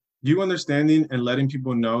you understanding and letting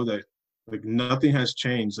people know that like nothing has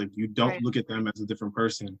changed. Like you don't Right. look at them as a different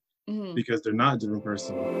person Hmm. because they're not a different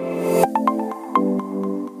person.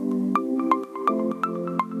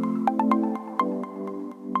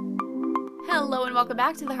 Hello and welcome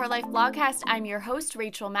back to the Her Life Blogcast. I'm your host,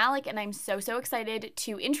 Rachel Malik, and I'm so excited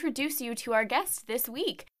to introduce you to our guest this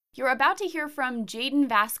week. You're about to hear from Jaden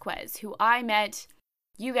Vazquez, who I met,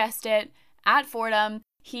 you guessed it, at Fordham.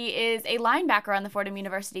 He is a linebacker on the Fordham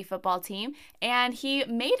University football team, and he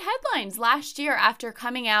made headlines last year after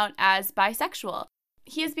coming out as bisexual.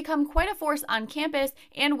 He has become quite a force on campus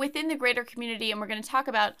and within the greater community, and we're going to talk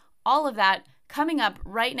about all of that coming up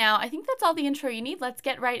right now. I think that's all the intro you need. Let's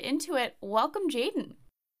get right into it. Welcome, Jaden.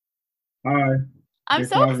 Hi, I'm thanks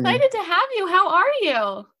so for having me. excited to have you. How are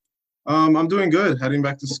you? I'm doing good. Heading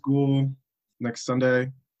back to school next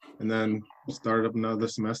Sunday, and then started up another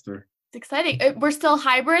semester. It's exciting. We're still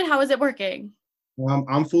hybrid. How is it working?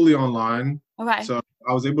 I'm fully online, Okay. so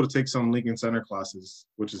I was able to take some Lincoln Center classes,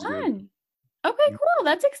 which is good. Fun. Okay, cool.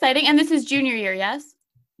 That's exciting. And this is junior year, yes?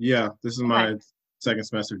 Yeah, this is Okay. my second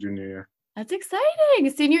semester junior year. That's exciting.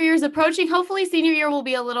 Senior year is approaching. Hopefully senior year will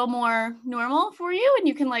be a little more normal for you and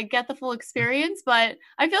you can get the full experience, but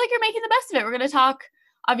I feel like you're making the best of it. We're going to talk,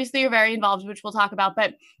 obviously you're very involved, which we'll talk about,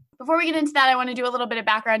 but before we get into that, I want to do a little bit of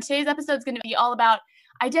background. Today's episode is going to be all about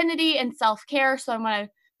identity and self-care, so I'm going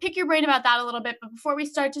to pick your brain about that a little bit, but before we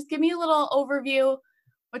start, just give me a little overview.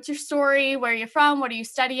 What's your story? Where are you from? What are you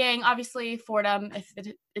studying? Obviously Fordham, if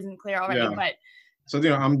it isn't clear already, Yeah. but So,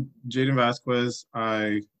 I'm Jaden Vazquez.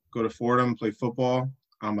 I go to Fordham, play football.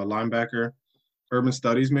 I'm a linebacker, urban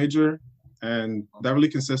studies major, and that really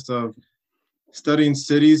consists of studying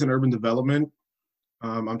cities and urban development.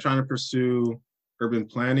 I'm trying to pursue urban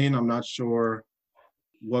planning. I'm not sure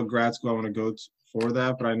what grad school I want to go to for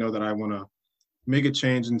that, but I know that I want to make a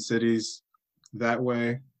change in cities that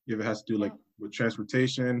way, if it has to do like with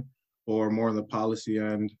transportation or more on the policy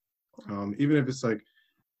end, even if it's like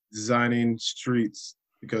designing streets,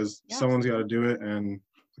 because someone's got to do it, and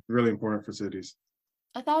it's really important for cities.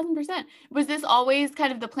 1,000%. Was this always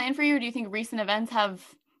kind of the plan for you, or do you think recent events have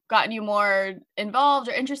gotten you more involved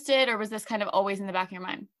or interested, or was this kind of always in the back of your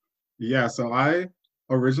mind? Yeah, so I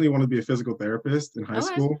originally wanted to be a physical therapist in high Okay.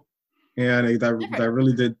 school, and Different. that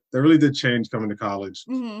really did change coming to college.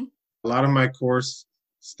 Mm-hmm. A lot of my course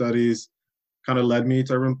studies kind of led me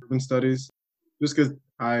to urban studies, just because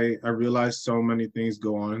I realized so many things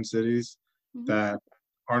go on in cities Mm-hmm. that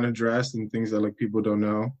aren't addressed and things that like people don't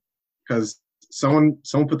know, because someone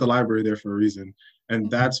put the library there for a reason,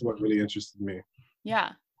 and that's what really interested me.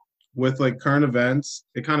 Yeah. With like current events,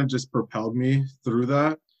 it kind of just propelled me through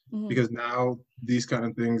that, Mm-hmm. because now these kind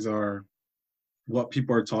of things are what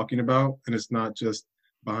people are talking about, and it's not just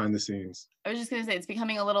behind the scenes. I was just going to say, it's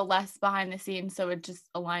becoming a little less behind the scenes, so it just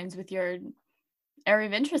aligns with your area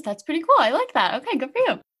of interest. That's pretty cool. I like that. Okay, good for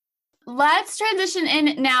you. Let's transition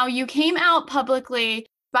in now. You came out publicly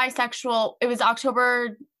bisexual. It was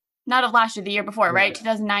October, not of last year, the year before, right?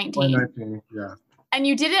 2019. 2019, yeah. And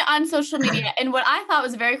you did it on social media in what I thought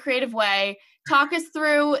was a very creative way. Talk us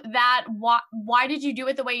through that. Why did you do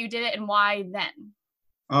it the way you did it, and why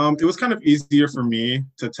then? It was kind of easier for me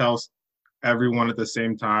to tell everyone at the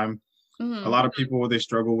same time. Mm-hmm. A lot of people, what they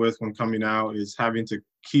struggle with when coming out is having to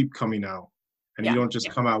keep coming out. And you don't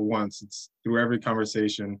just come out once, it's through every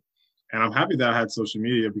conversation. And I'm happy that I had social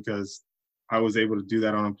media, because I was able to do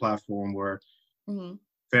that on a platform where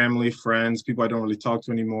family, friends, people I don't really talk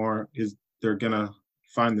to anymore, they're gonna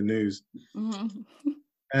find the news.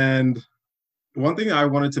 And one thing I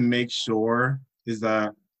wanted to make sure is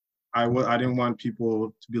that I didn't want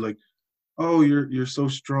people to be like, oh, you're so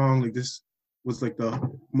strong, like this was like the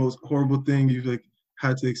most horrible thing you've like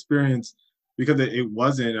had to experience, because it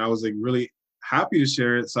wasn't. I was like really happy to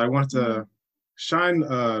share it, so I wanted to shine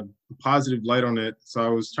a positive light on it. So I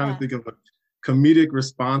was trying to think of a comedic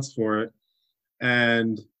response for it,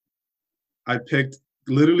 and I picked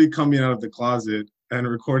literally coming out of the closet and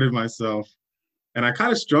recorded myself. And I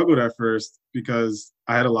kind of struggled at first because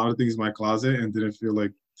I had a lot of things in my closet and didn't feel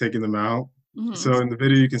like taking them out. So in the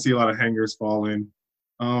video, you can see a lot of hangers falling.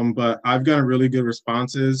 But I've gotten really good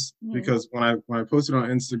responses, because when I posted on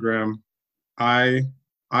Instagram, I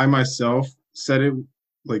myself said it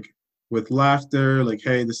like with laughter, like,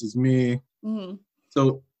 hey, this is me.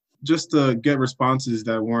 So just to get responses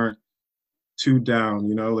that weren't too down,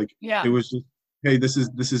 like it was just, hey, this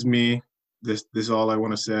is me. This is all I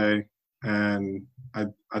want to say. And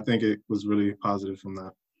I think it was really positive from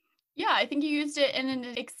that. Yeah, I think you used it in an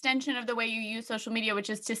extension of the way you use social media, which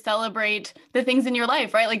is to celebrate the things in your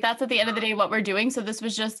life, right? Like that's at the end of the day what we're doing. So this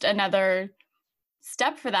was just another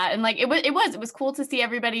step for that. And like it was cool to see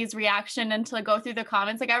everybody's reaction and to go through the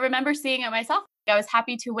comments. Like I remember seeing it myself. I was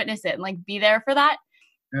happy to witness it and like be there for that.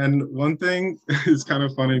 And one thing is kind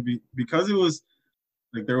of funny because it was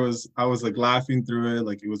like I was like laughing through it,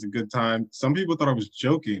 like it was a good time. Some people thought I was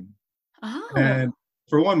joking. Oh, And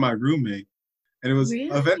for one, my roommate, and it was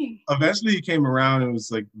really? eventually he came around and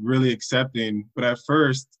was like really accepting. But at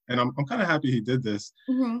first, and I'm kind of happy he did this.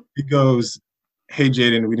 Mm-hmm. He goes, "Hey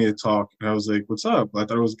Jaden, we need to talk." And I was like, "What's up?" I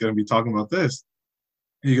thought I was gonna be talking about this.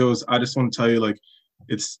 He goes, "I just want to tell you, like,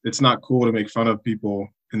 it's not cool to make fun of people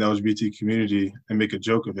in the LGBT community and make a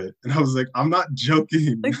joke of it." And I was like, "I'm not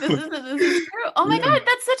joking." Like this is true. Oh my Yeah, God,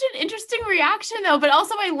 that's such an interesting reaction though. But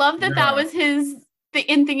also I love that that yeah, was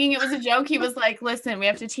in thinking it was a joke. He was like, listen, we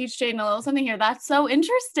have to teach Jaden a little something here. That's so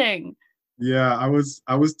interesting. yeah. I was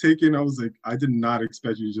taken. I was like, I did not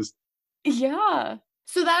expect you to just. Yeah.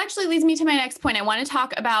 So that actually leads me to my next point. I want to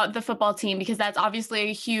talk about the football team because that's obviously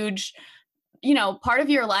a huge, part of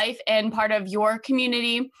your life and part of your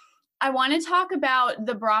community. I want to talk about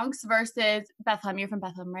the Bronx versus Bethlehem. You're from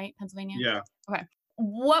Bethlehem, right? Pennsylvania? Yeah. Okay.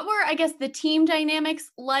 What were, I guess, the team dynamics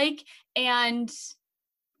like? And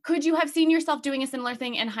could you have seen yourself doing a similar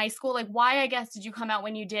thing in high school? Like, why, I guess, did you come out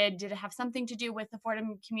when you did? Did it have something to do with the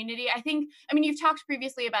Fordham community? I mean, you've talked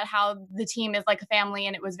previously about how the team is like a family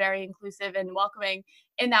and it was very inclusive and welcoming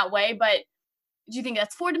in that way. But do you think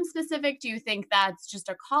that's Fordham specific? Do you think that's just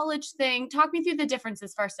a college thing? Talk me through the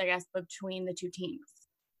differences first, I guess, between the two teams.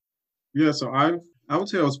 Yeah. So I would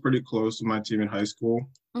say I was pretty close to my team in high school,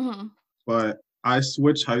 Mm-hmm. but I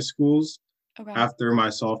switched high schools Okay. after my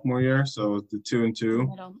sophomore year, so the 2-2.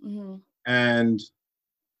 Middle. Mm-hmm. And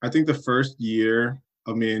I think the first year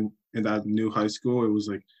of me in that new high school, it was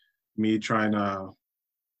like me trying to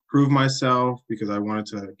prove myself because I wanted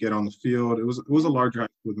to get on the field. It was a larger high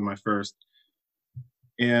school than my first,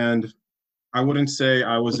 and I wouldn't say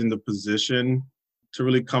I was in the position to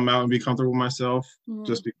really come out and be comfortable with myself. Mm-hmm.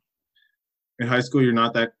 Just because in high school, you're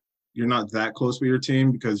not that close with your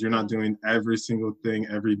team because you're not Yeah. doing every single thing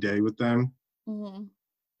every day with them. Mm-hmm.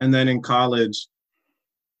 And then in college,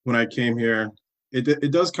 when I came here,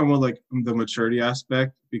 it does come with like the maturity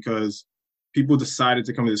aspect because people decided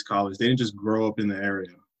to come to this college. They didn't just grow up in the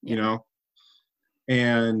area, Yeah.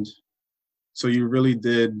 And so you really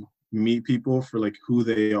did meet people for like who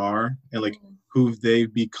they are and like Mm-hmm. who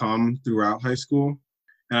they've become throughout high school.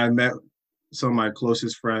 And I met some of my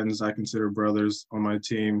closest friends I consider brothers on my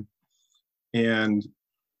team, and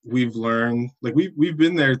we've learned like we've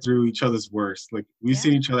been there through each other's worst. Like we've Yeah.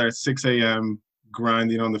 seen each other at 6 a.m.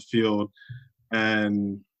 grinding on the field,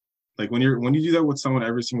 and like when you do that with someone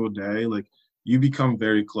every single day, like you become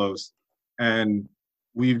very close. And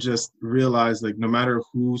we've just realized like no matter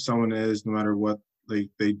who someone is, no matter what like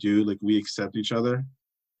they do, like we accept each other.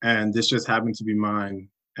 And this just happened to be mine,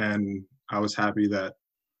 and I was happy that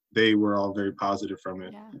they were all very positive from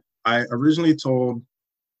it. Yeah. I originally told,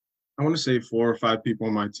 I want to say 4 or 5 people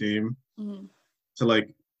on my team Mm-hmm. to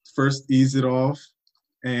like first ease it off,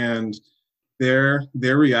 and their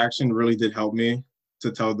reaction really did help me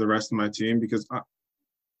to tell the rest of my team because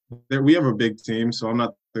we have a big team, so I'm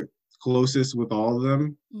not the closest with all of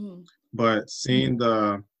them. Mm-hmm. But seeing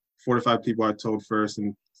the 4 to 5 people I told first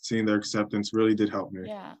and seeing their acceptance really did help me.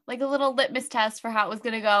 Yeah, like a little litmus test for how it was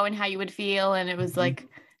going to go and how you would feel. And it was Mhm. like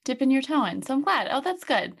dipping your toe in. So I'm glad. Oh, that's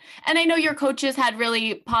good. And I know your coaches had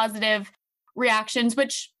really positive reactions,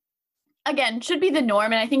 which again should be the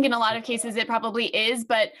norm. And I think in a lot of cases it probably is.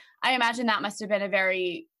 But I imagine that must have been a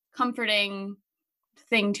very comforting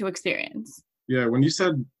thing to experience. Yeah, when you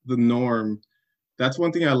said the norm, that's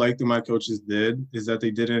one thing I liked that my coaches did is that they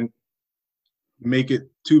didn't make it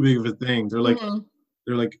too big of a thing. Mm-hmm.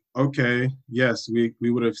 They're like, okay, yes, we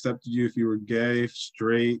would have accepted you if you were gay,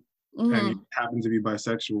 straight, and you Mm-hmm. happen to be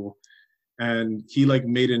bisexual. And he like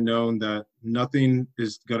made it known that nothing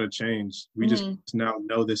is gonna change. We just Mm-hmm. now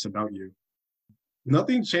know this about you.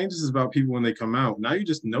 Nothing changes about people when they come out. Now you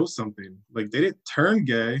just know something. Like they didn't turn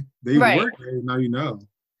gay, they Right. were gay. Now you know.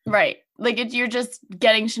 Right. Like you're just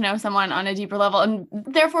getting to know someone on a deeper level and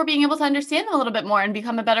therefore being able to understand them a little bit more and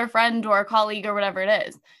become a better friend or a colleague or whatever it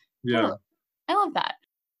is. Yeah. Totally. I love that.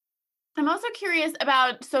 I'm also curious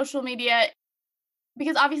about social media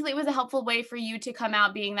because obviously it was a helpful way for you to come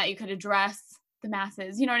out, being that you could address the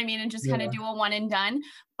masses, you know what I mean? And just kind of Yeah. do a one and done.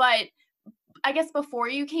 But I guess before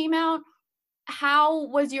you came out, how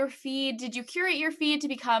was your feed? Did you curate your feed to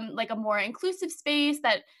become like a more inclusive space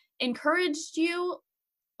that encouraged you?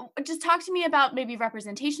 Just talk to me about maybe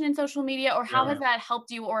representation in social media or how Yeah. has that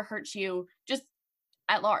helped you or hurt you just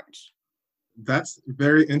at large? That's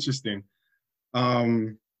very interesting.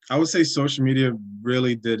 I would say social media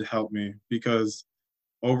really did help me because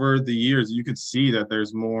over the years, you could see that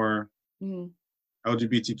there's more Mm-hmm.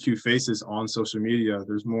 LGBTQ faces on social media.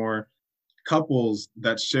 There's more couples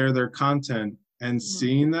that share their content, and Mm-hmm.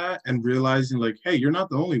 seeing that and realizing like, hey, you're not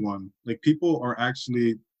the only one. Like people are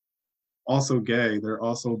actually also gay. They're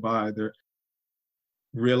also bi. They're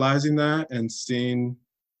realizing that and seeing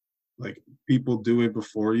like people do it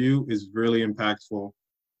before you is really impactful.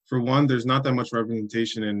 For one, there's not that much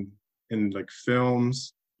representation in like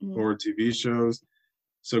films Mm-hmm. or TV shows.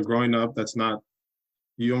 So growing up, that's not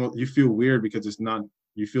you feel weird because it's not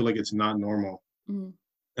you feel like it's not normal. Mm-hmm.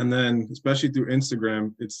 And then especially through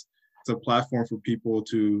Instagram, it's a platform for people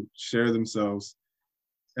to share themselves.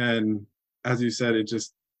 And as you said,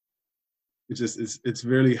 it's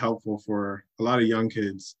really helpful for a lot of young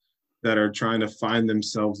kids that are trying to find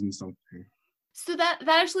themselves in something. So that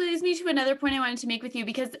actually leads me to another point I wanted to make with you,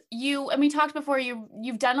 because and we talked before,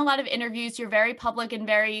 you've done a lot of interviews, you're very public and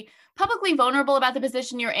very publicly vulnerable about the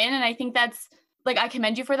position you're in. And I think that's like, I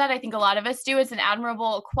commend you for that. I think a lot of us do. It's an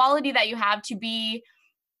admirable quality that you have to be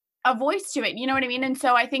a voice to it. You know what I mean? And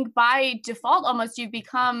so I think by default, almost you've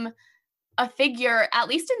become a figure, at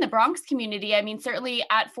least in the Bronx community. I mean, certainly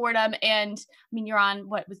at Fordham, and I mean, you're on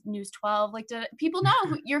what was News 12. Like, do people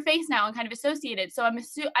know your face now and kind of associated? So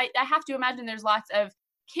I have to imagine there's lots of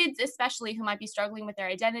kids, especially, who might be struggling with their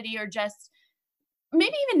identity, or just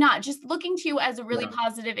maybe even not, just looking to you as a really Yeah.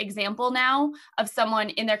 positive example now of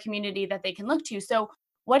someone in their community that they can look to. So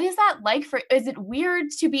what is that like is it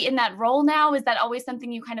weird to be in that role now? Is that always something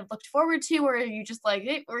you kind of looked forward to, or are you just like,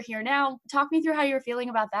 hey, we're here now? Talk me through how you're feeling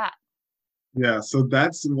about that. Yeah, so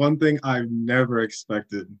that's one thing I've never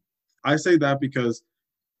expected. I say that because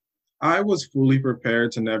I was fully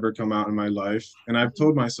prepared to never come out in my life. And I've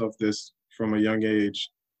told myself this from a young age.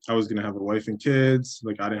 I was going to have a wife and kids.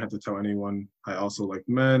 Like, I didn't have to tell anyone I also like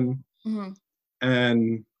men. Mm-hmm.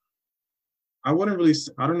 And I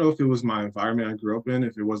don't know if it was my environment I grew up in,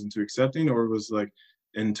 if it wasn't too accepting, or it was like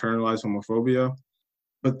internalized homophobia.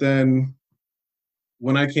 But then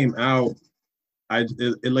when I came out,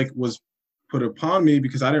 it like was put upon me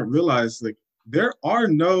because I didn't realize like there are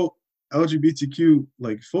no LGBTQ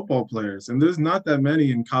like football players, and there's not that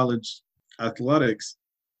many in college athletics.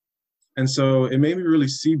 And so it made me really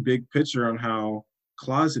see big picture on how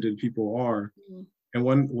closeted people are. Mm-hmm.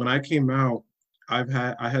 And when I came out,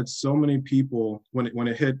 I had so many people when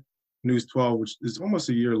it hit News 12, which is almost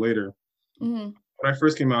a year later. Mm-hmm. When I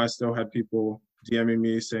first came out, I still had people DMing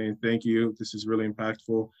me saying, "Thank you, this is really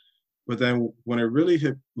impactful." But then when it really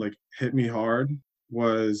hit me hard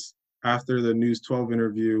was after the News 12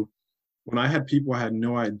 interview, when I had people I had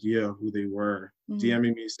no idea who they were Mm-hmm.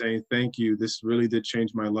 DMing me saying, "Thank you, this really did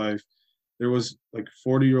change my life." There was like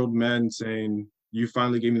 40-year-old men saying, "You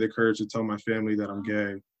finally gave me the courage to tell my family that I'm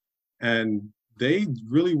gay." And they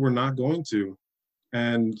really were not going to.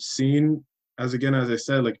 And seeing, as I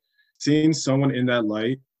said, like seeing someone in that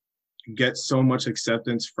light get so much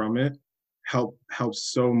acceptance from it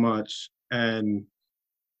helps so much. And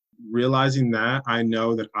realizing that, I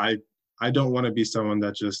know that I don't want to be someone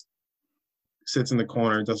that just sits in the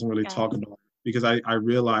corner and doesn't really talk about it, because I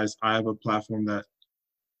realize I have a platform that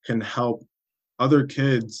can help other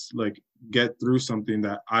kids like get through something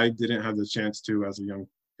that I didn't have the chance to as a young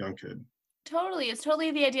kid. Totally. It's totally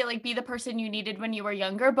the idea, like, be the person you needed when you were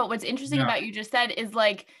younger. But what's interesting Yeah. about you just said is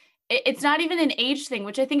like, it's not even an age thing,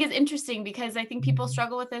 which I think is interesting, because I think people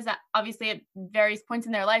struggle with this obviously at various points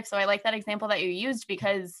in their life. So I like that example that you used,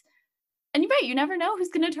 because, and you're right, you never know who's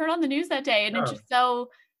going to turn on the news that day. And it's Yeah. just so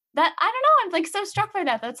that, I don't know, I'm like so struck by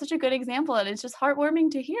that. That's such a good example. And it's just heartwarming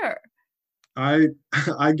to hear. I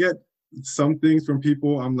I get some things from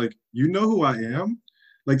people. I'm like, you know who I am?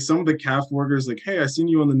 Like some of the calf workers, like, hey, I seen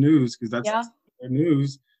you on the news, because that's Yeah. the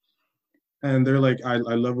news. And they're like, I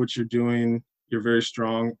love what you're doing. You're very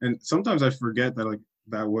strong. And sometimes I forget that like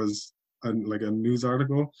that was like a news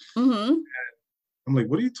article. Mm-hmm. I'm like,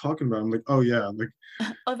 what are you talking about? I'm like, oh yeah, like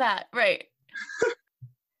Oh, that. Right.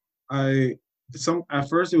 at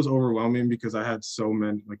first it was overwhelming because I had so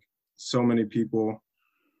many people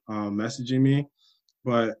messaging me,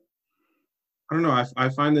 but I don't know. I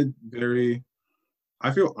find it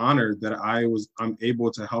I feel honored that I'm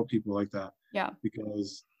able to help people like that. Yeah.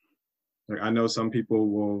 Because like I know some people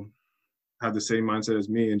will have the same mindset as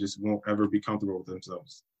me and just won't ever be comfortable with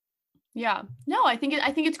themselves. Yeah. No, I think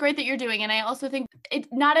it's great that you're doing. And I also think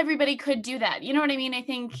not everybody could do that. You know what I mean? I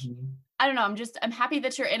think, I don't know, I'm happy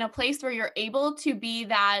that you're in a place where you're able to be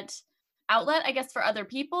that outlet, I guess, for other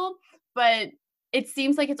people. But it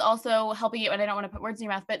seems like it's also helping you. And I don't want to put words in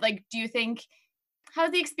your mouth, but like, do you think, how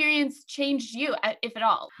has the experience changed you, if at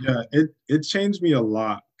all? Yeah, it changed me a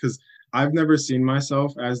lot, because I've never seen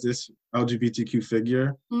myself as this LGBTQ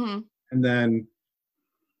figure. Mm-hmm. And then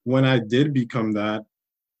when I did become that,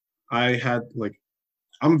 I had like,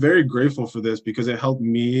 I'm very grateful for this because it helped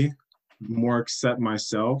me more accept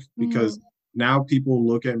myself, because now people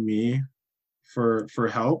look at me for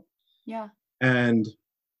help. Yeah. And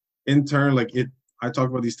in turn, like I talk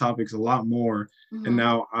about these topics a lot more, and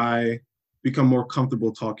now I become more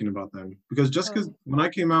comfortable talking about them, because just because when I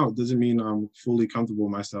came out doesn't mean I'm fully comfortable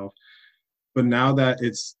myself. But now that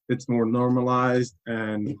it's more normalized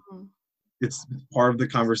and it's part of the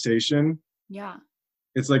conversation, yeah,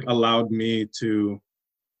 it's like allowed me to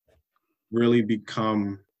really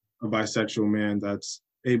become a bisexual man that's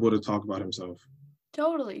able to talk about himself.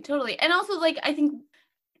 Totally. And also, like, I think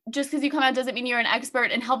just because you come out doesn't mean you're an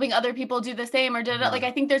expert in helping other people do the same or did it. Like,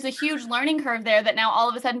 I think there's a huge learning curve there that now all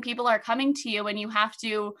of a sudden people are coming to you and you have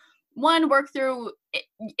to, one, work through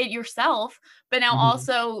it yourself, but now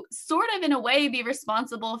also sort of in a way be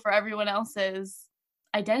responsible for everyone else's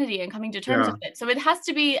identity and coming to terms with it. So it has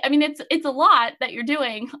to be, I mean, it's a lot that you're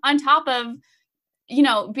doing on top of,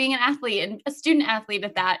 being an athlete and a student athlete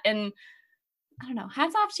at that. And I don't know,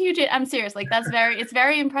 hats off to you, Jade. I'm serious. Like, it's very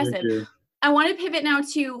Thank impressive. you. I want to pivot now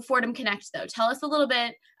to Fordham Connect, though. Tell us a little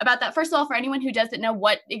bit about that. First of all, for anyone who doesn't know,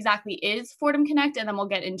 what exactly is Fordham Connect, and then we'll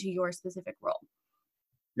get into your specific role.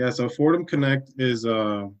 Yeah, so Fordham Connect is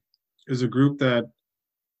a group that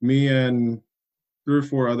me and 3 or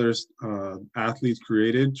 4 others athletes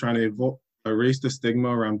created, trying to erase the stigma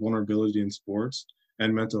around vulnerability in sports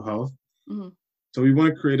and mental health. So we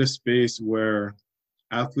want to create a space where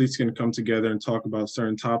athletes can come together and talk about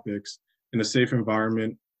certain topics in a safe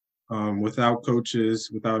environment, without coaches,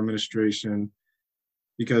 without administration,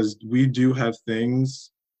 because we do have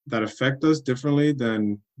things that affect us differently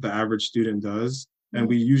than the average student does, and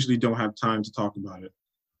we usually don't have time to talk about it.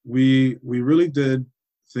 We really did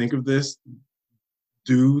think of this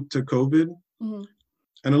due to COVID, and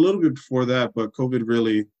a little bit before that, but COVID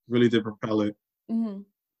really did propel it.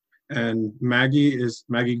 And Maggie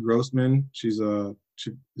Grossman, she is on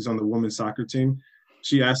the women's soccer team.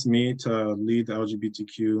 She asked me to lead the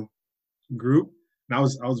LGBTQ group, and I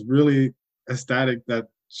was really ecstatic that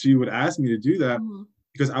she would ask me to do that,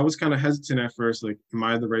 because I was kind of hesitant at first, like, am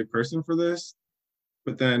I the right person for this?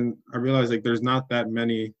 But then I realized, like, there's not that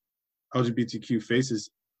many LGBTQ faces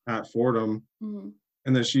at Fordham,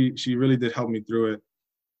 and then she really did help me through it.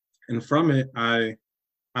 And from it,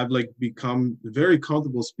 I've like become very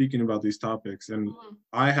comfortable speaking about these topics, and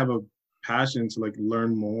I have a passion to like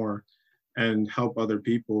learn more and help other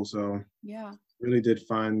people. So really did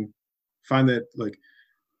find that, like,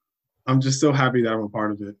 I'm just so happy that I'm a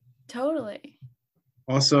part of it. Totally.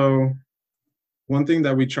 Also, one thing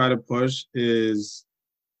that we try to push is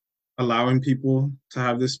allowing people to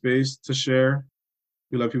have this space to share.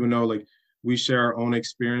 We let people know, like, we share our own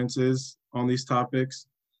experiences on these topics.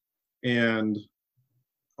 And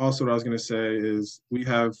also what I was going to say is we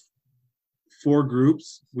have 4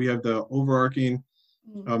 groups. We have the overarching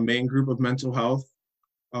main group of mental health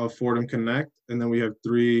of Fordham Connect, and then we have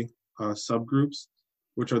 3 subgroups,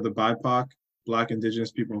 which are the BIPOC, Black,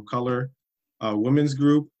 Indigenous People of Color, women's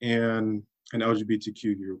group, and an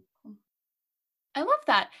LGBTQ group. I love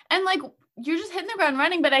that. And like, you're just hitting the ground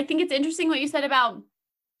running, but I think it's interesting what you said about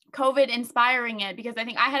COVID inspiring it, because I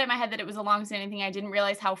think I had in my head that it was a long-standing thing. I didn't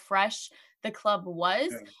realize how fresh the club was.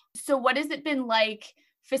 Yeah. So what has it been like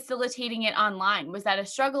facilitating it online? Was that a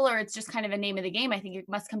struggle, or it's just kind of a name of the game? I think it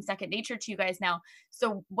must come second nature to you guys now.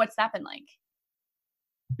 So what's that been like?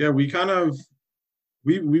 Yeah, we kind of,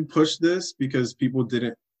 we pushed this because people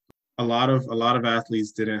didn't, a lot of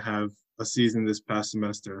athletes didn't have a season this past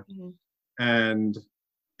semester. And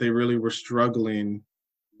they really were struggling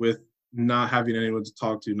with not having anyone to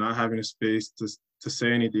talk to, not having a space to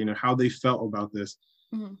say anything or how they felt about this.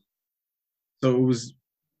 So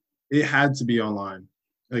it had to be online.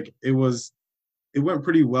 Like, it went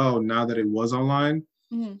pretty well now that it was online,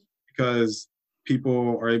 because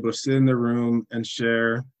people are able to sit in their room and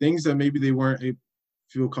share things that maybe they weren't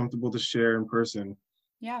feel comfortable to share in person.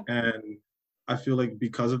 Yeah. And I feel like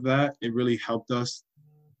because of that, it really helped us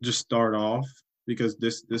just start off, because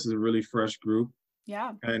this is a really fresh group.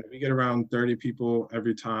 Yeah. And we get around 30 people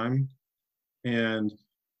every time. And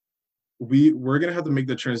we're going to have to make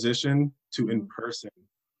the transition to in person,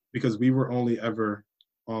 because we were only ever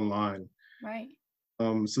online. Right.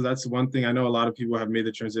 So that's one thing. I know a lot of people have made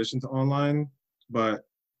the transition to online, but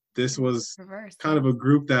this was kind of a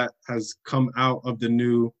group that has come out of the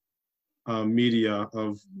new media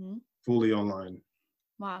of fully online.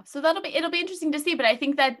 Wow. So it'll be interesting to see, but I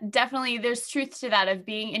think that definitely there's truth to that, of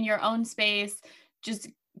being in your own space, just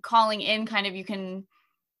calling in kind of, you can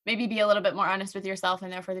maybe be a little bit more honest with yourself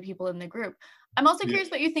and therefore the people in the group. I'm also Yeah. curious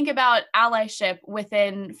what you think about allyship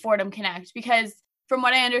within Fordham Connect, because from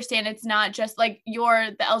what I understand, it's not just like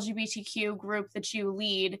you're the LGBTQ group that you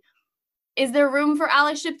lead. Is there room for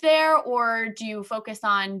allyship there, or do you focus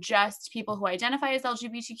on just people who identify as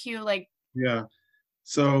LGBTQ? Like, Yeah.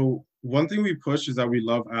 So one thing we push is that we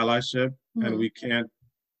love allyship, and mhm, we can't.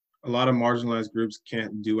 A lot of marginalized groups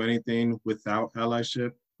can't do anything without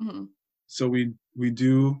allyship. mhm, So we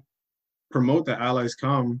do promote that allies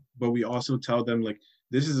come, but we also tell them like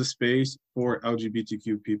this is a space for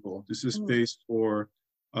LGBTQ people. This is a mhm, space for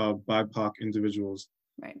BIPOC individuals.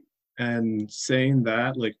 right. And saying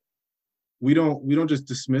that, like we don't just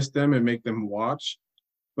dismiss them and make them watch,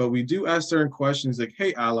 but we do ask certain questions like,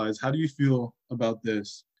 "Hey, allies, how do you feel about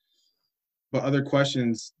this?" But other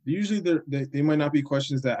questions, usually they might not be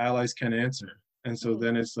questions that allies can answer, and so Mhm,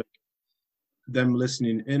 then it's like them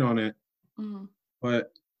listening in on it. mhm,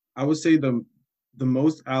 But I would say the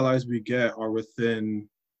most allies we get are within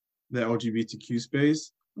the LGBTQ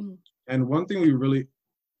space. mhm, And one thing we really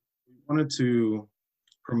wanted to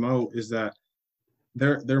promote is that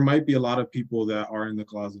there might be a lot of people that are in the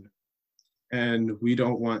closet, and we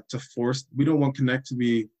don't want Connect to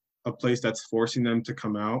be a place that's forcing them to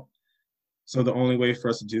come out. So the only way for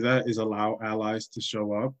us to do that is allow allies to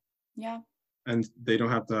show up, yeah, and they don't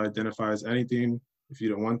have to identify as anything if you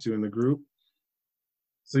don't want to in the group.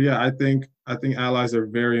 So yeah, I think allies are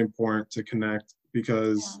very important to Connect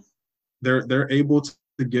because yeah, they're able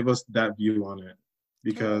to give us that view on it, totally.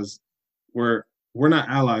 because we're we're not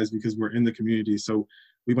allies because we're in the community. So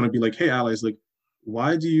we want to be like, hey allies, like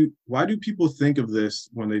why do people think of this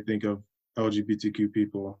when they think of LGBTQ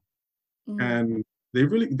people? Mhm, And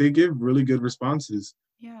they give really good responses.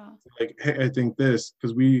 yeah, Like, hey, I think this,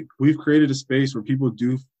 because we've created a space where people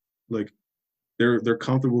do like they're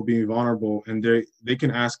comfortable being vulnerable, and they can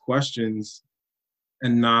ask questions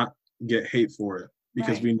and not get hate for it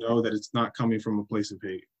because right. we know that it's not coming from a place of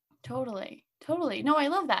hate. Totally. Totally. No, I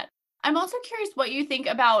love that. I'm also curious what you think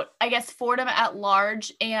about, I guess, Fordham at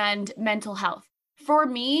large and mental health. For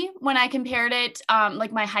me, when I compared it,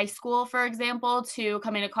 like my high school, for example, to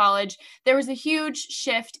coming to college, there was a huge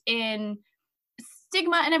shift in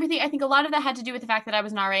stigma and everything. I think a lot of that had to do with the fact that I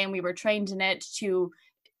was an RA and we were trained in it to,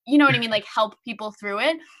 you know what I mean, like help people through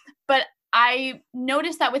it. But I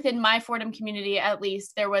noticed that within my Fordham community, at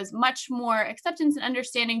least, there was much more acceptance and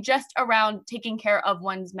understanding just around taking care of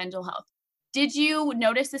one's mental health. Did you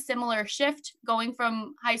notice a similar shift going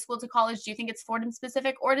from high school to college? Do you think it's Fordham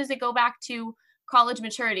specific, or does it go back to college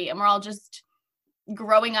maturity and we're all just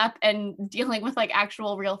growing up and dealing with like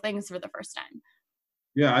actual real things for the first time?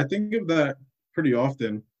 Yeah, I think of that pretty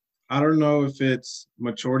often. I don't know if it's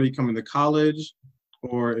maturity coming to college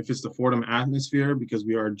or if it's the Fordham atmosphere because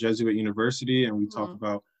we are a Jesuit university and we talk Mhm.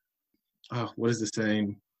 about what is the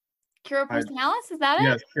saying? Cura I personalis, is that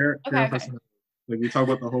Yes, it? care Okay, of okay. person. Like we talk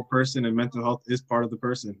about the whole person, and mental health is part of the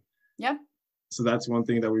person. Yep. So that's one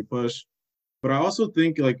thing that we push. But I also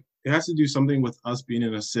think like it has to do something with us being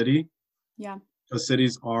in a city. Yeah. Because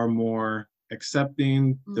cities are more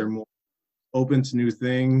accepting, they're Mhm. more open to new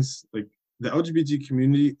things. Like the LGBT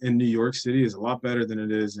community in New York City is a lot better than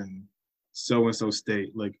it is in so and so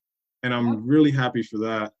state. Like, and Yep. I'm really happy for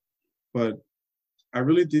that. But I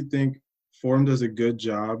really do think Forum does a good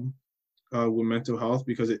job with mental health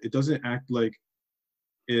because it doesn't act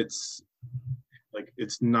it's like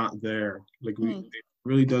it's not there. Like Mhm. it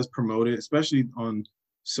really does promote it, especially on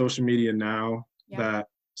social media now Yeah. that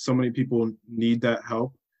so many people need that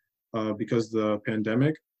help because the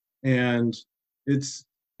pandemic. And it's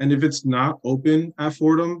and if it's not open at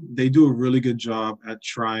Fordham, they do a really good job at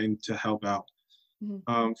trying to help out.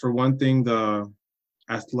 Mhm. For one thing, the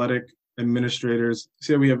athletic administrators.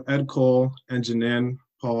 So we have Ed Cole and Janan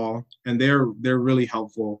Paul, and they're really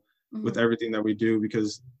helpful with Mhm. everything that we do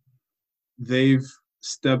because they've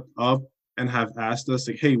stepped up and have asked us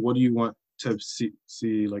like, hey, what do you want to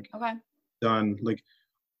see like Okay. done? Like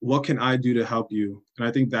what can I do to help you? And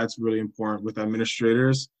I think that's really important with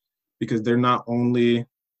administrators because they're not only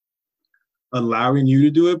allowing you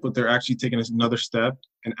to do it, but they're actually taking another step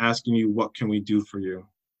and asking you, what can we do for you?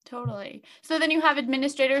 Totally. So then you have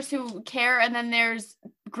administrators who care, and then there's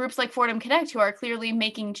groups like Fordham Connect who are clearly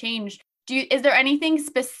making change. Is there anything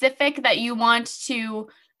specific that you want to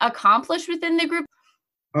accomplish within the group?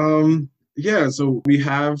 Yeah, so we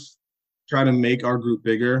have tried to make our group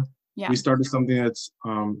bigger. Yeah. We started something that's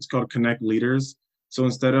it's called Connect Leaders. So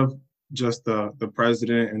instead of just the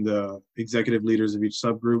president and the executive leaders of each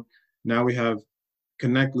subgroup, now we have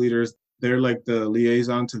Connect Leaders. They're like the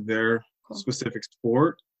liaison to their Cool. specific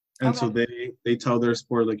sport, and so Okay. they tell their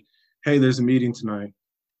sport like, hey, there's a meeting tonight.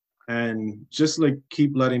 and just like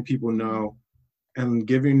keep letting people know and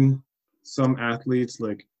giving some athletes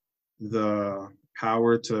like the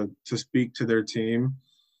power to speak to their team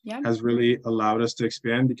has really allowed us to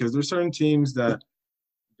expand, because there's certain teams that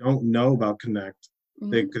don't know about Connect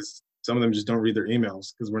because some of them just don't read their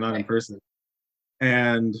emails because we're not in person.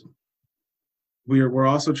 And we're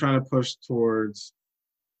also trying to push towards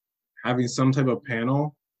having some type of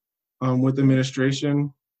panel with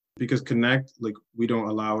administration, because Connect, like, we don't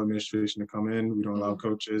allow administration to come in. We don't allow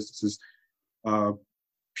coaches. This is a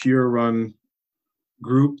pure run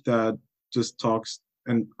group that just talks.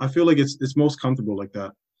 And I feel like it's most comfortable like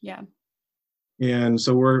that. Yeah. And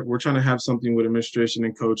so we're trying to have something with administration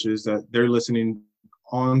and coaches that they're listening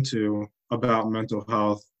onto about mental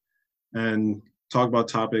health and talk about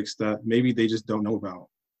topics that maybe they just don't know about.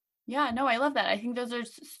 Yeah, no, I love that. I think those are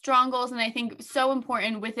strong goals, and I think so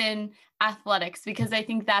important within athletics, because I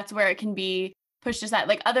think that's where it can be pushed aside.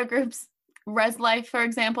 Like other groups, Res Life, for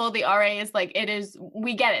example, the RA is like,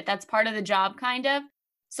 we get it. That's part of the job, kind of.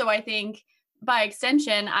 So I think by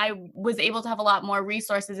extension, I was able to have a lot more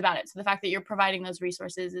resources about it. So the fact that you're providing those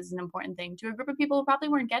resources is an important thing to a group of people who probably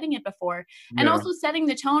weren't getting it before. And also setting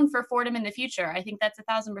the tone for Fordham in the future. I think that's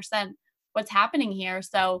 1,000% what's happening here.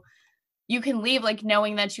 So you can leave like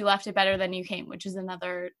knowing that you left it better than you came, which is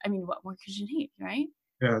another, I mean, what more could you need, right?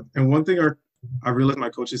 Yeah. And one thing I realize my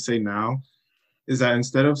coaches say now is that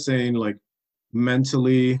instead of saying like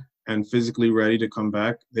mentally and physically ready to come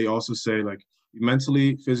back, they also say like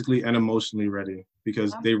mentally, physically, and emotionally ready,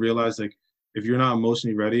 because they realize like if you're not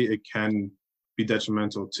emotionally ready, it can be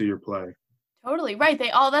detrimental to your play. Totally. Right.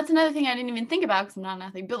 That's another thing I didn't even think about because I'm not an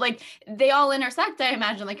athlete, but like they all intersect, I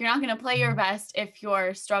imagine. Like you're not going to play your best if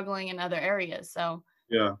you're struggling in other areas. So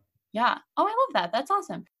yeah. Oh, I love that. That's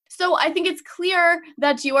awesome. So I think it's clear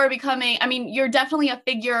that you are becoming, I mean, you're definitely a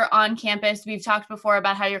figure on campus. We've talked before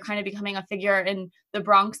about how you're kind of becoming a figure in the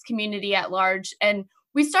Bronx community at large. And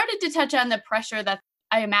we started to touch on the pressure that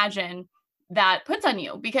I imagine that puts on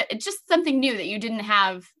you, because it's just something new that you didn't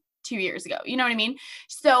have 2 years ago. You know what I mean?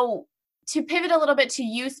 So to pivot a little bit to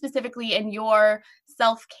you specifically and your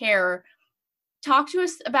self-care, talk to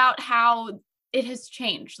us about how it has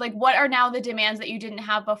changed. Like, what are now the demands that you didn't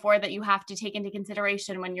have before that you have to take into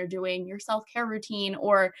consideration when you're doing your self-care routine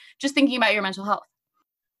or just thinking about your mental health?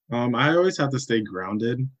 I always have to stay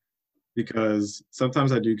grounded because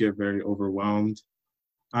sometimes I do get very overwhelmed.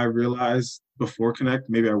 I realized before Connect,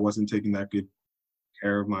 maybe I wasn't taking that good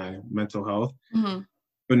care of my mental health.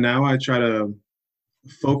 But now I try to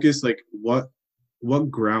focus like what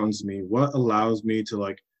grounds me, what allows me to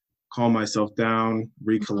like calm myself down,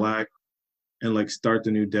 recollect, and like start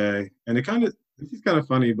the new day. And it's kind of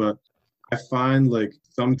funny, but I find like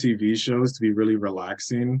some TV shows to be really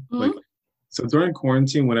relaxing. Like, so during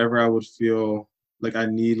quarantine, whenever I would feel like I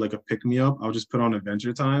need like a pick me up, I'll just put on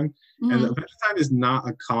Adventure Time. And Adventure Time is not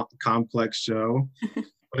a complex show,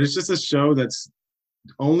 but it's just a show that's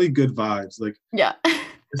only good vibes. Like,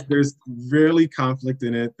 there's rarely conflict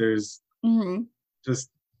in it. There's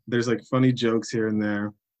there's like funny jokes here and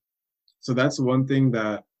there. So that's one thing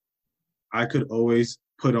that I could always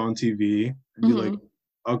put on TV and be like,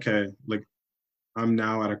 okay, like I'm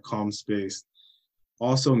now at a calm space.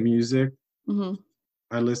 Also music.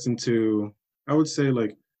 I listen to, I would say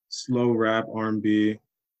like slow rap, R&B.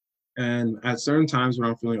 And at certain times when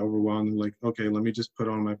I'm feeling overwhelmed, I'm like, okay, let me just put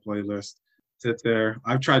on my playlist, sit there.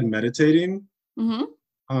 I've tried meditating.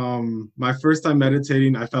 My first time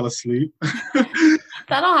meditating, I fell asleep.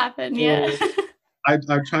 That'll happen, yeah.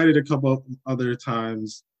 I've tried it a couple other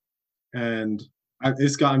times, and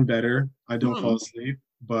it's gotten better. I don't fall asleep,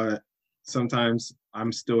 but sometimes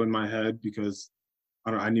I'm still in my head because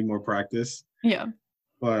I need more practice. Yeah.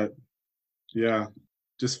 But yeah,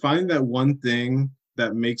 just finding that one thing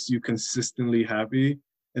that makes you consistently happy,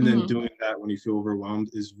 and then doing that when you feel overwhelmed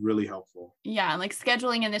is really helpful. Yeah, and like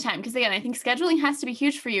scheduling in the time. Because again, I think scheduling has to be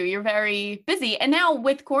huge for you. You're very busy. And now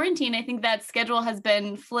with quarantine, I think that schedule has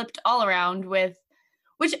been flipped all around with,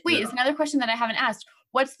 is another question that I haven't asked.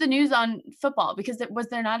 What's the news on football? Because was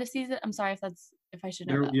there not a season? I'm sorry if I should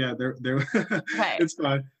know that. Yeah, there okay. It's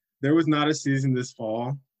fine. There was not a season this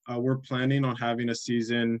fall. We're planning on having a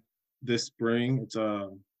season this spring.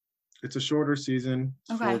 It's a shorter season,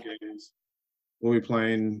 4 games. We'll be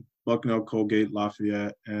playing Bucknell, Colgate,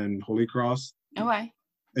 Lafayette, and Holy Cross. Okay.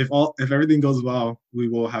 If everything goes well, we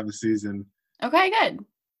will have a season. Okay, good.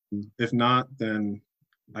 If not, then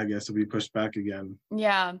I guess it'll be pushed back again.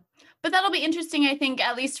 Yeah. But that'll be interesting, I think,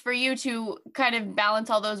 at least for you to kind of balance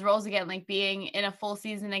all those roles again, like being in a full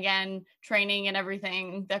season again, training and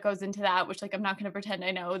everything that goes into that, which like I'm not going to pretend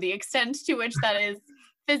I know the extent to which that is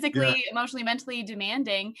physically, emotionally, mentally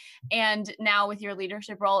demanding, and now with your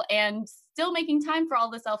leadership role and still making time for all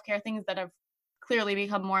the self-care things that have clearly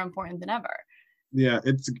become more important than ever. Yeah,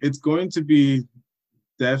 it's going to be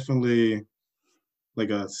definitely like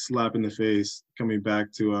a slap in the face coming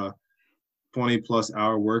back to a 20+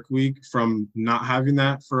 hour work week from not having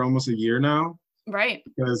that for almost a year now. Right.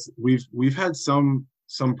 Because we've had some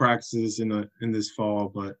practices in this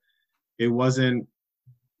fall, but it wasn't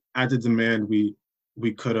at the demand we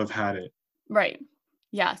could have had it. Right.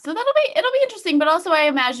 Yeah. So it'll be interesting, but also I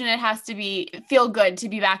imagine it has to feel good to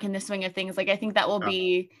be back in the swing of things. Like I think that will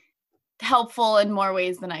be helpful in more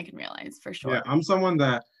ways than I can realize, for sure. Yeah, I'm someone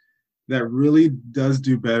that really does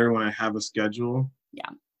do better when I have a schedule. Yeah.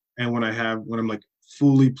 And when I'm like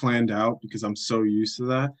fully planned out, because I'm so used to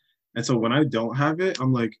that. And so when I don't have it,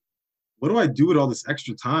 I'm like, what do I do with all this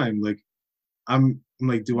extra time? Like I'm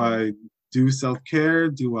like, do I do self-care?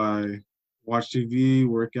 Do I watch TV,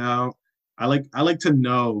 work out? I like to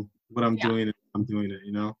know what I'm doing and I'm doing it,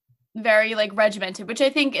 you know? Very like regimented, which I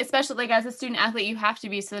think, especially like as a student athlete, you have to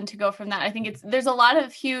be. So then to go from that, I think there's a lot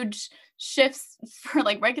of huge shifts for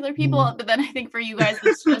like regular people, but then I think for you guys,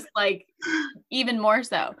 it's just like even more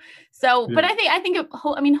so. So, but I think,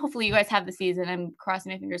 hopefully you guys have the season. I'm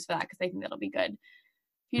crossing my fingers for that because I think that'll be good.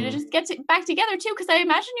 For you to just get back together too, because I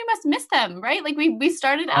imagine you must miss them, right? Like we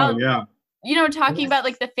started out, talking about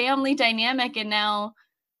like the family dynamic, and now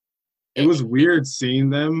it was weird seeing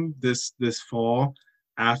them this fall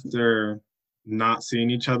after not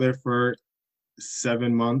seeing each other for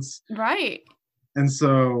 7 months. Right. And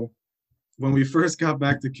so when we first got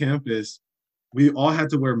back to campus, we all had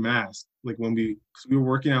to wear masks. Like because we were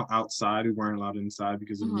working out outside, we weren't allowed inside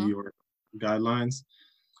because of New York guidelines.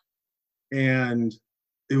 And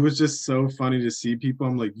it was just so funny to see people.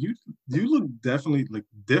 I'm like, you look definitely like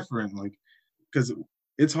different, like, because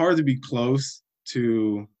it's hard to be close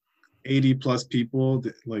to 80+ people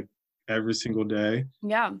like every single day.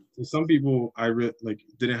 Yeah. So some people I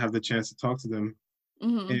didn't have the chance to talk to them,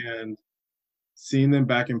 and seeing them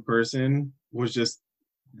back in person was just,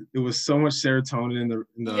 it was so much serotonin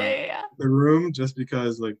in the room, just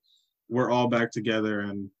because like we're all back together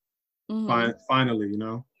and finally, you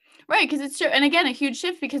know. Right, because it's true. And again, a huge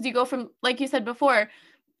shift, because you go from, like you said before,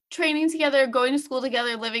 training together, going to school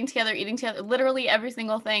together, living together, eating together, literally every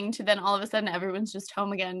single thing, to then all of a sudden everyone's just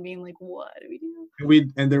home again being like, what do we do?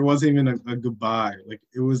 And there wasn't even a goodbye. Like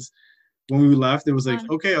it was, when we left, it was like,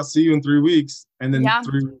 okay, I'll see you in 3 weeks. And then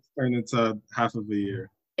 3 weeks turned into half of a year.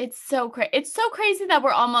 It's so crazy that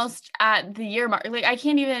we're almost at the year mark. Like I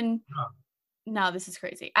can't even, no, this is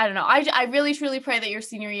crazy. I don't know. I really truly pray that your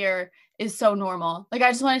senior year is so normal. Like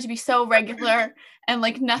I just want it to be so regular and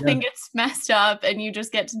like nothing gets messed up and you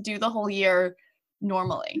just get to do the whole year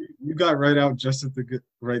normally. You got right out just at the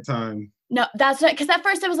right time. No, that's right. Because at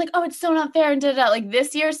first I was like, oh, it's so not fair, and da-da. Like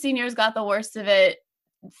this year, seniors got the worst of it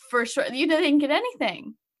for sure. You didn't get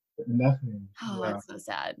anything. Nothing. Oh, that's so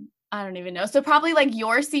sad. I don't even know. So probably like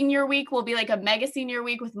your senior week will be like a mega senior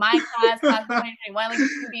week with my class 2021. Like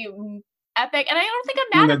it's gonna be epic. And I don't think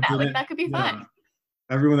I'm mad at that. Like that could be fun.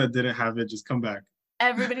 Everyone that didn't have it, just come back.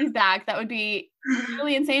 Everybody's back. That would be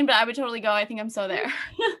really insane, but I would totally go. I think I'm so there.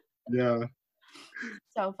 Yeah.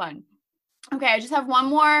 So fun. Okay, I just have one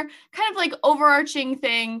more kind of like overarching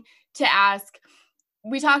thing to ask.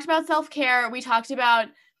 We talked about self-care. We talked about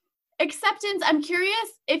acceptance. I'm curious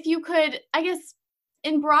if you could, I guess,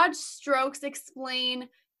 in broad strokes, explain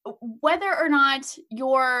whether or not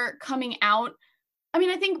you're coming out. I mean,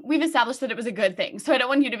 I think we've established that it was a good thing. So I don't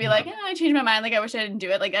want you to be like, I changed my mind. Like, I wish I didn't do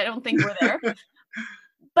it. Like, I don't think we're there.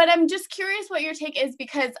 But I'm just curious what your take is,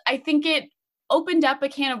 because I think it opened up a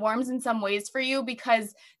can of worms in some ways for you,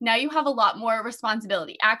 because now you have a lot more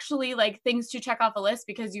responsibility, actually, like things to check off a list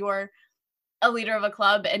because you're a leader of a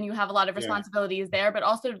club and you have a lot of responsibilities there, but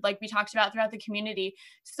also like we talked about throughout the community.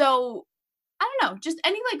 So I don't know, just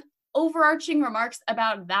any like overarching remarks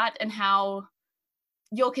about that and how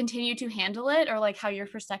you'll continue to handle it, or like how your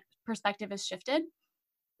perspective has shifted.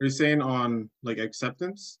 Are you saying on like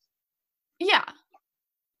acceptance? Yeah.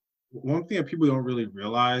 One thing that people don't really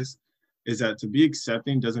realize is that to be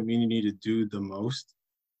accepting doesn't mean you need to do the most.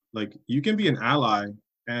 Like you can be an ally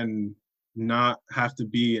and not have to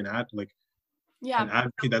be an advocate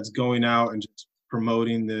that's going out and just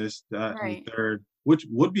promoting this, that, and the third, which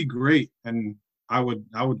would be great. And I would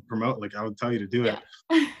promote, like I would tell you to do it.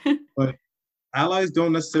 But allies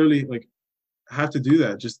don't necessarily like have to do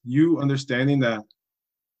that. Just you understanding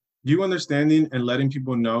and letting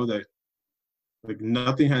people know that like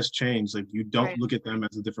nothing has changed. Like you don't look at them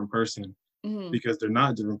as a different person because they're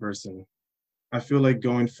not a different person. I feel like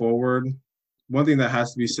going forward, one thing that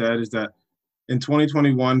has to be said is that in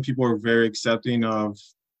 2021, people are very accepting of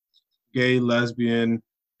gay, lesbian,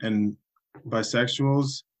 and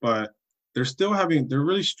bisexuals, but they're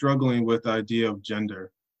really struggling with the idea of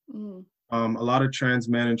gender. Mm. A lot of trans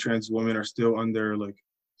men and trans women are still under like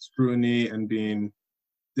scrutiny and being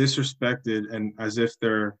disrespected, and as if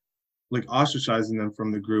they're like ostracizing them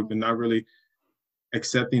from the group and not really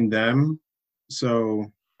accepting them.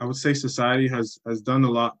 So I would say society has done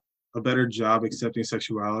a better job accepting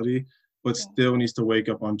sexuality, but still needs to wake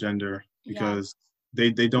up on gender because they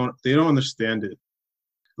don't understand it.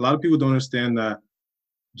 A lot of people don't understand that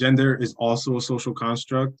gender is also a social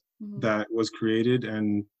construct that was created,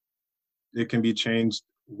 and it can be changed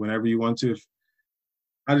whenever you want to.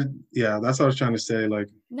 That's what I was trying to say. Like,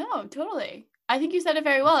 no, totally. I think you said it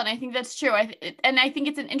very well, and I think that's true. And I think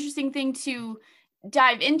it's an interesting thing to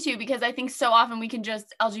dive into because I think so often we can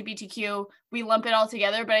just LGBTQ, we lump it all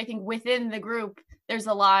together, but I think within the group there's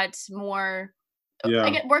a lot more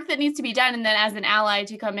work that needs to be done, and then as an ally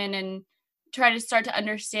to come in and try to start to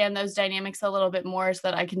understand those dynamics a little bit more so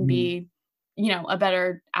that I can be, a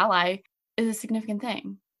better ally is a significant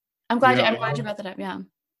thing. I'm glad you brought that up. Yeah.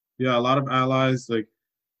 Yeah, a lot of allies, like,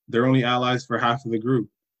 they're only allies for half of the group,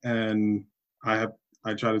 and I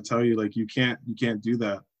try to tell you, like, you can't do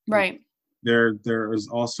that. Right. Like, there is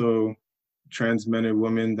also trans men and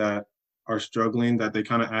women that are struggling, that they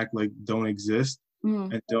kind of act like don't exist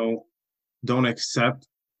and don't accept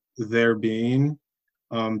their being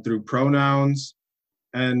through pronouns,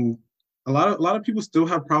 and a lot of people still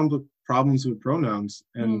have problems with pronouns,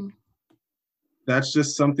 and that's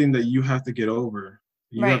just something that you have to get over.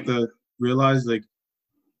 You have to realize, like,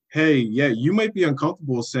 hey, yeah, you might be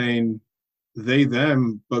uncomfortable saying they,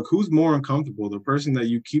 them, but who's more uncomfortable? The person that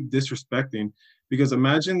you keep disrespecting. Because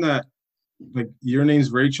imagine that, like, your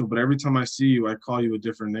name's Rachel, but every time I see you, I call you a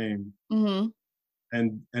different name.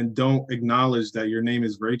 And don't acknowledge that your name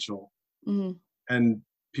is Rachel. And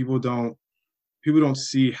people don't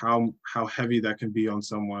see how heavy that can be on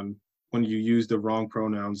someone when you use the wrong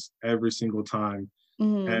pronouns every single time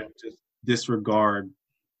and just disregard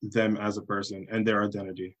them as a person and their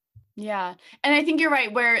identity. Yeah. And I think you're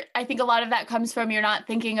right, where I think a lot of that comes from you're not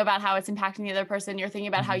thinking about how it's impacting the other person. You're thinking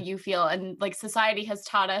about how you feel. And like society has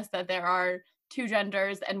taught us that there are two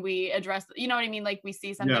genders and we address, you know what I mean? Like we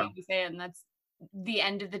see something and we say it and that's the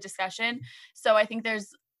end of the discussion. So I think there's,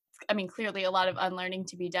 clearly a lot of unlearning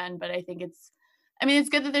to be done, but I think it's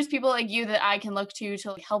good that there's people like you that I can look to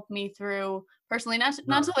like help me through personally, not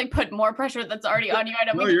to like put more pressure that's already on you. I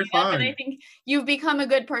don't mean to do that, but I think you've become a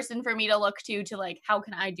good person for me to look to like, how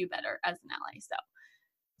can I do better as an ally?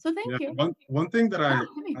 So thank you. One thing that I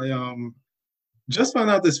just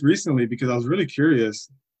found out this recently because I was really curious.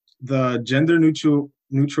 The gender neutral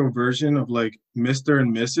version of like Mr.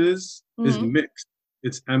 and Mrs. is mixed.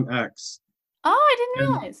 It's MX. Oh, I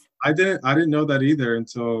didn't realize. I didn't know that either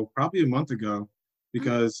until probably a month ago,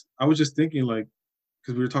 because I was just thinking, like,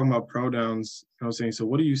 because we were talking about pronouns, I was saying, so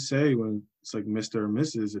what do you say when it's like Mr. or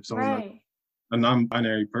Mrs. if someone's like a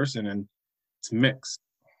non-binary person and it's mixed?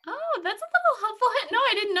 Oh, that's a little helpful hint. No,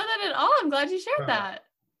 I didn't know that at all. I'm glad you shared that.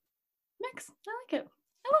 Mixed. I like it.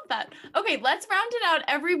 I love that. Okay, let's round it out.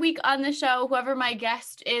 Every week on the show, whoever my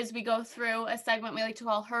guest is, we go through a segment we like to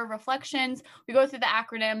call Her Reflections. We go through the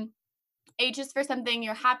acronym. H is for something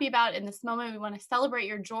you're happy about in this moment. We want to celebrate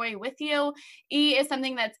your joy with you. E is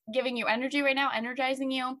something that's giving you energy right now, energizing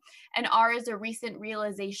you. And R is a recent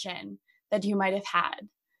realization that you might have had.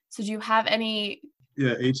 So do you have any?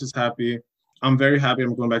 Yeah, H is happy. I'm very happy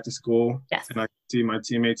I'm going back to school. Yes. And I can see my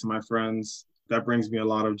teammates and my friends. That brings me a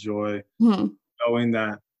lot of joy, knowing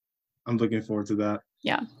that I'm looking forward to that.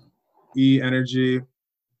 Yeah. E, energy.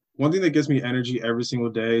 One thing that gives me energy every single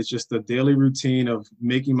day is just the daily routine of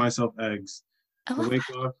making myself eggs. I wake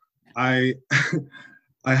up, I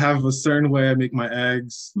have a certain way I make my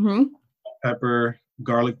eggs, pepper,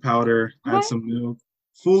 garlic powder, add some milk,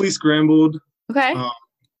 fully scrambled.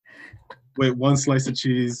 Wait, one slice of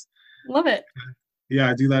cheese. Love it.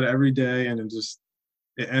 Yeah, I do that every day, and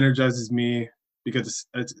it energizes me because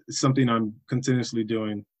it's something I'm continuously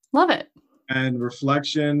doing. Love it. And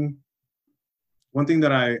reflection. One thing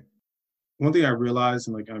I realized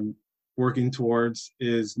and like I'm working towards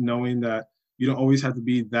is knowing that you don't always have to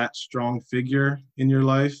be that strong figure in your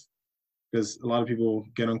life, because a lot of people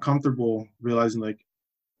get uncomfortable realizing like,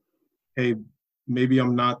 hey, maybe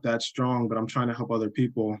I'm not that strong, but I'm trying to help other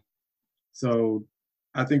people. So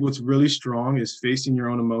I think what's really strong is facing your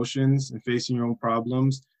own emotions and facing your own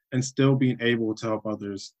problems and still being able to help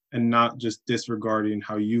others and not just disregarding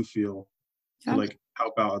how you feel to like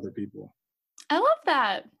help out other people. I love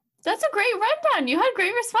that. That's a great rundown. You had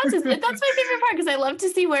great responses. That's my favorite part because I love to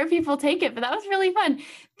see where people take it, but that was really fun.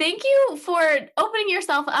 Thank you for opening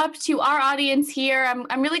yourself up to our audience here.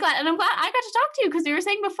 I'm really glad. And I'm glad I got to talk to you because you were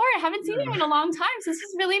saying before, I haven't seen you in a long time. So this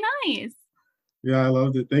is really nice. Yeah, I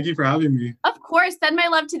loved it. Thank you for having me. Of course. Send my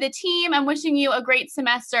love to the team. I'm wishing you a great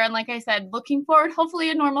semester. And like I said, looking forward,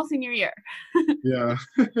 hopefully a normal senior year. Yeah.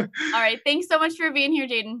 All right. Thanks so much for being here,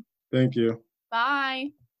 Jaden. Thank you. Bye.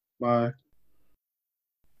 Bye.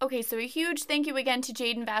 Okay, so a huge thank you again to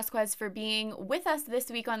Jaden Vazquez for being with us this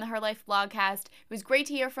week on the Her Life Blogcast. It was great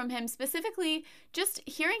to hear from him, specifically just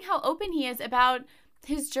hearing how open he is about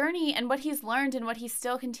his journey and what he's learned and what he's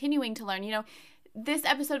still continuing to learn. You know, this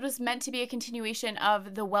episode was meant to be a continuation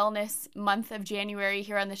of the wellness month of January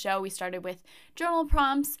here on the show. We started with journal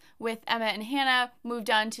prompts with Emma and Hannah, moved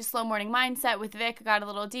on to slow morning mindset with Vic, got a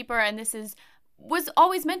little deeper, and this was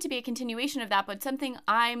always meant to be a continuation of that, but something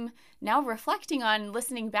I'm now reflecting on,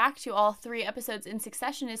 listening back to all 3 episodes in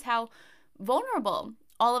succession, is how vulnerable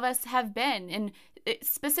all of us have been, and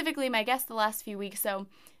specifically my guests the last few weeks. So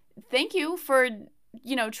thank you for,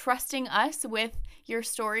 trusting us with your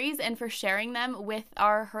stories and for sharing them with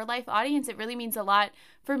our Her Life audience. It really means a lot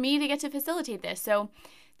for me to get to facilitate this. So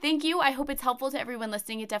thank you. I hope it's helpful to everyone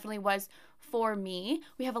listening. It definitely was for me.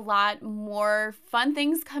 We have a lot more fun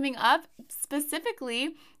things coming up,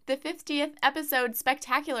 specifically the 50th episode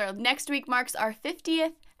spectacular. Next week marks our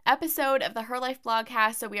 50th episode of the Her Life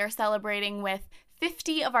Blogcast, so we are celebrating with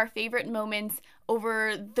 50 of our favorite moments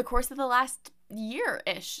over the course of the last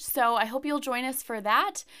year-ish. So I hope you'll join us for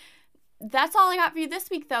that. That's all I got for you this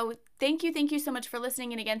week, though. Thank you so much for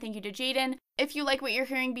listening. And again, thank you to Jaden. If you like what you're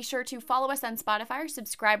hearing, be sure to follow us on Spotify or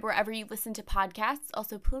subscribe wherever you listen to podcasts.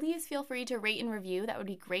 Also, please feel free to rate and review. That would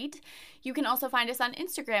be great. You can also find us on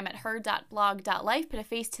Instagram at her.blog.life. Put a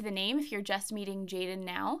face to the name if you're just meeting Jaden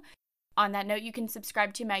now. On that note, you can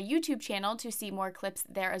subscribe to my YouTube channel to see more clips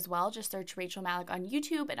there as well. Just search Rachel Malik on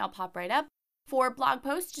YouTube and I'll pop right up. For blog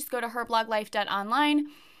posts, just go to herbloglife.online.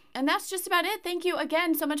 And that's just about it. Thank you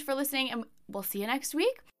again so much for listening, and we'll see you next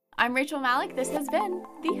week. I'm Rachel Malik. This has been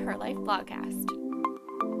the Her Life Blogcast.